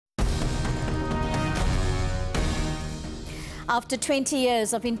After 20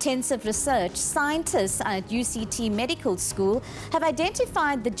 years of intensive research, scientists at UCT Medical School have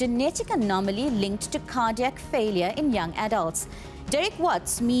identified the genetic anomaly linked to cardiac failure in young adults. Derek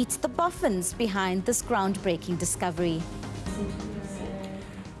Watts meets the boffins behind this groundbreaking discovery.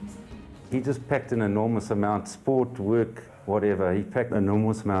 He just packed an enormous amount, sport, work, whatever. He packed an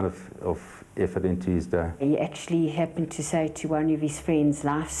enormous amount of effort into his day. He actually happened to say to one of his friends,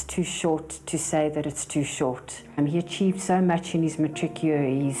 life's too short to say that it's too short. He achieved so much in his matric year.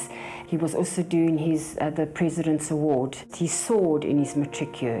 He was also doing his the President's Award. He soared in his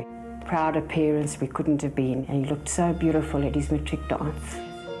matric year. Prouder parents we couldn't have been, and he looked so beautiful at his matric dance.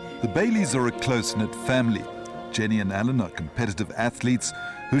 The Baileys are a close-knit family. Jenny and Alan are competitive athletes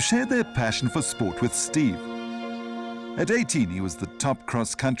who share their passion for sport with Steve. At 18, he was the top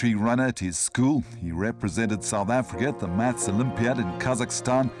cross-country runner at his school. He represented South Africa at the Maths Olympiad in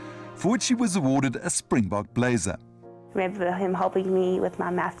Kazakhstan, for which he was awarded a Springbok blazer. I remember him helping me with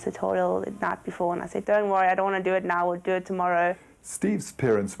my maths tutorial the night before, and I said, don't worry, I don't want to do it now, we'll do it tomorrow. Steve's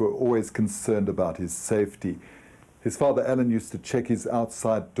parents were always concerned about his safety. His father, Alan, used to check his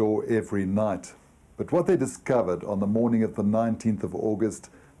outside door every night. But what they discovered on the morning of the 19th of August,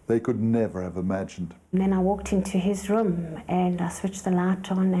 they could never have imagined. And then I walked into his room and I switched the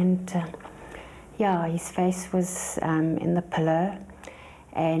light on, and yeah, his face was in the pillow,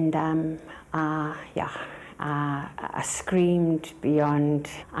 and I screamed beyond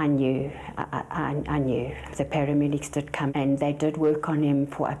I knew. I knew. The paramedics did come and they did work on him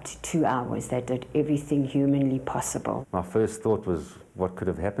for up to 2 hours. They did everything humanly possible. My first thought was, what could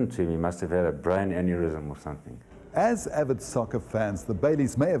have happened to him? He must have had a brain aneurysm or something. As avid soccer fans, the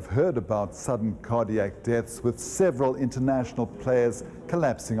Baileys may have heard about sudden cardiac deaths with several international players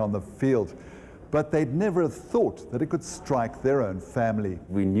collapsing on the field, but they'd never have thought that it could strike their own family.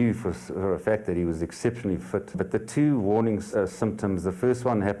 We knew for a fact that he was exceptionally fit, but the two warning symptoms, the first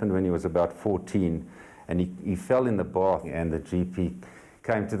one happened when he was about 14, and he fell in the bath, and the GP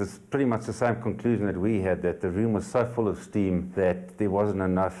came to pretty much the same conclusion that we had, that the room was so full of steam that there wasn't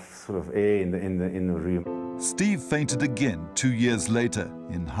enough sort of air in the room. Steve fainted again 2 years later.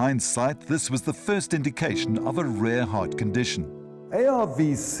 In hindsight, this was the first indication of a rare heart condition.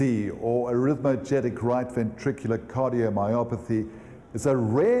 𝗶𝗶𝗴𝗶𝗶, or arrhythmogenic right ventricular cardiomyopathy, is a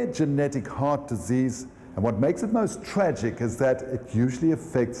rare genetic heart disease, and what makes it most tragic is that it usually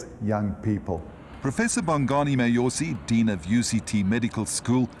affects young people. Professor Bongani Mayosi, Dean of UCT Medical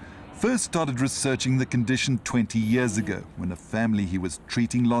School, first started researching the condition 20 years ago when a family he was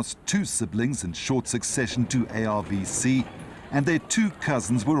treating lost 2 siblings in short succession to 𝗶𝗶𝗴𝗶, and their 2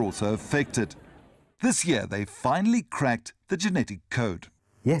 cousins were also affected. This year, they finally cracked the genetic code.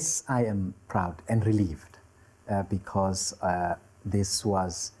 Yes, I am proud and relieved because this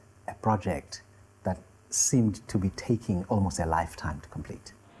was a project that seemed to be taking almost a lifetime to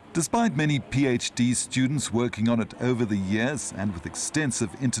complete. Despite many PhD students working on it over the years and with extensive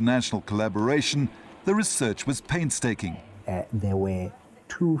international collaboration, the research was painstaking. There were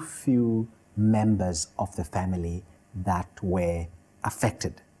too few members of the family that were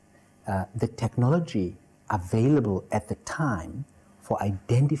affected. The technology available at the time for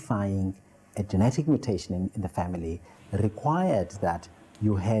identifying a genetic mutation in the family required that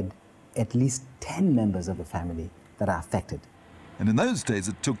you had at least 10 members of the family that are affected. And in those days,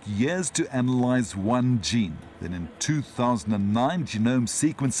 it took years to analyze one gene. Then in 2009, genome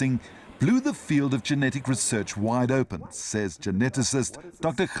sequencing blew the field of genetic research wide open, says geneticist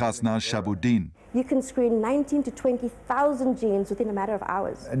Dr. 𝗃𝗄𝗃. You can screen 19 to 20,000 genes within a matter of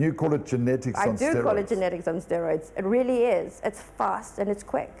hours. And you call it genetics on steroids? I do call it genetics on steroids. It really is. It's fast and it's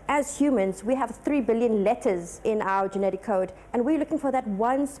quick. As humans, we have 3 billion letters in our genetic code, and we're looking for that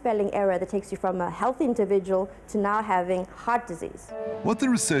one spelling error that takes you from a healthy individual to now having heart disease. What the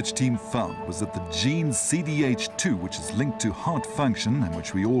research team found was that the gene CDH2, which is linked to heart function and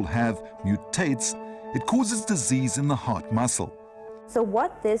which we all have, mutates. It causes disease in the heart muscle. So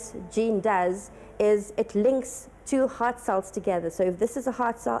what this gene does is it links 2 heart cells together. So if this is a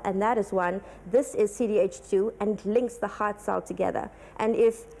heart cell and that is one, this is CDH2, and it links the heart cell together. And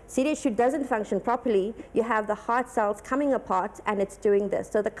if CDH2 doesn't function properly, you have the heart cells coming apart and it's doing this.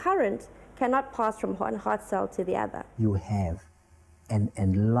 So the current cannot pass from one heart cell to the other. You have an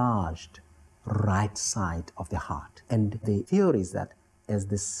enlarged right side of the heart. And the theory is that as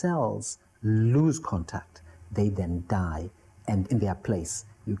the cells lose contact, they then die, and in their place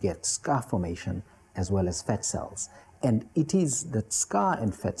you get scar formation as well as fat cells. And it is that scar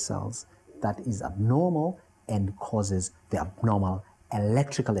and fat cells that is abnormal and causes the abnormal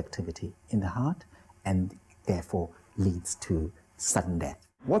electrical activity in the heart, and therefore leads to sudden death.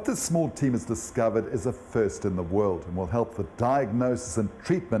 What this small team has discovered is a first in the world and will help the diagnosis and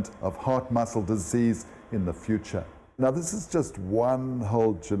treatment of heart muscle disease in the future. Now, this is just one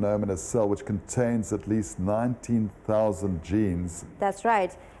whole genome in a cell which contains at least 19,000 genes. That's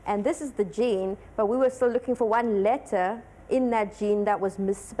right. And this is the gene, but we were still looking for one letter in that gene that was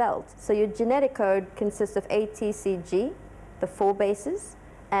misspelled. So your genetic code consists of A, T, C, G, the 4 bases,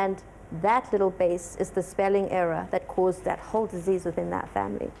 and that little base is the spelling error that caused that whole disease within that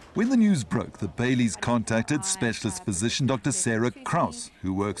family. When the news broke, the Baileys contacted specialist physician Dr. 𝗂𝗂𝗏,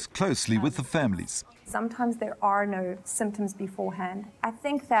 who works closely with the families. Sometimes there are no symptoms beforehand. I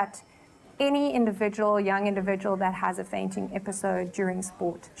think that any individual, young individual that has a fainting episode during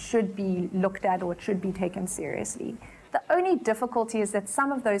sport should be looked at or should be taken seriously. The only difficulty is that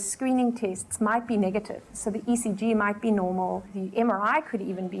some of those screening tests might be negative. So the ECG might be normal, the MRI could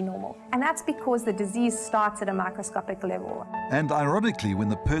even be normal. And that's because the disease starts at a microscopic level. And ironically, when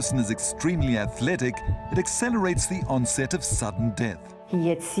the person is extremely athletic, it accelerates the onset of sudden death. He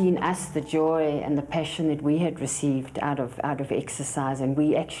had seen us, the joy and the passion that we had received out of exercise, and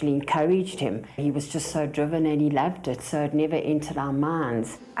we actually encouraged him. He was just so driven and he loved it, so it never entered our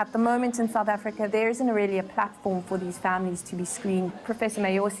minds. At the moment in South Africa, there isn't really a platform for these families to be screened. Professor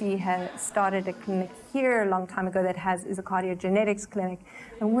𝗂𝗂𝗏 has started a clinic here a long time ago that is a cardiogenetics clinic,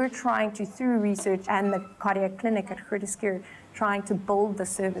 and we're trying to, through research and the cardiac clinic at 𝗀𝗂𝗏𝗃, trying to build the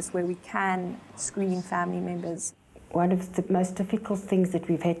service where we can screen family members. One of the most difficult things that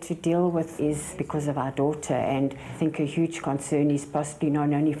we've had to deal with is because of our daughter, and I think a huge concern is possibly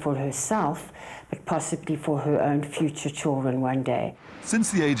not only for herself, but possibly for her own future children one day.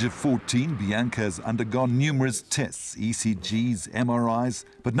 Since the age of 14, Bianca has undergone numerous tests, ECGs, MRIs,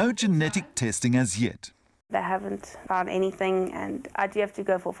 but no genetic testing as yet. They haven't found anything, and I do have to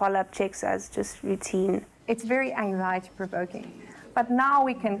go for follow-up checks as just routine. It's very anxiety-provoking. But now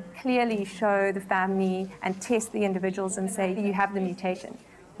we can clearly show the family and test the individuals and say, you have the mutation,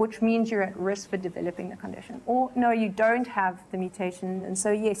 which means you're at risk for developing the condition. Or no, you don't have the mutation, and so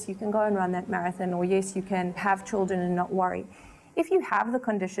yes, you can go and run that marathon, or yes, you can have children and not worry. If you have the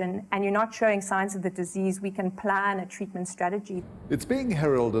condition and you're not showing signs of the disease, we can plan a treatment strategy. It's being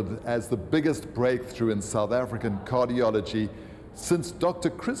heralded as the biggest breakthrough in South African cardiology since Dr.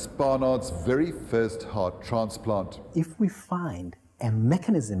 Chris Barnard's very first heart transplant. If we find a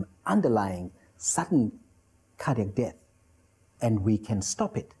mechanism underlying sudden cardiac death and we can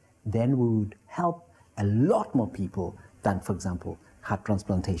stop it, then we would help a lot more people than, for example, heart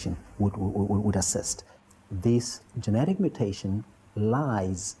transplantation would assist. This genetic mutation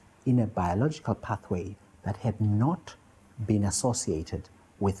lies in a biological pathway that had not been associated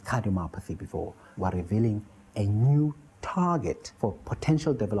with cardiomyopathy before. We're revealing a new target for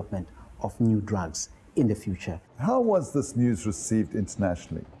potential development of new drugs in the future. How was this news received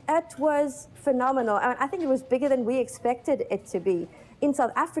internationally? It was phenomenal. I think it was bigger than we expected it to be. In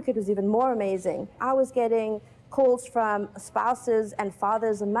South Africa, it was even more amazing. I was getting calls from spouses and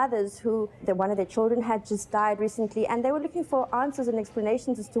fathers and mothers who one of their children had just died recently, and they were looking for answers and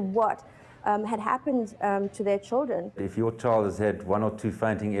explanations as to what had happened to their children. If your child has had 1 or 2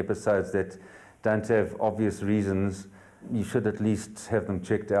 fainting episodes that don't have obvious reasons, you should at least have them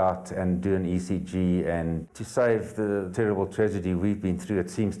checked out and do an ECG. And to save the terrible tragedy we've been through, it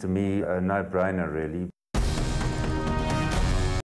seems to me a no-brainer, really.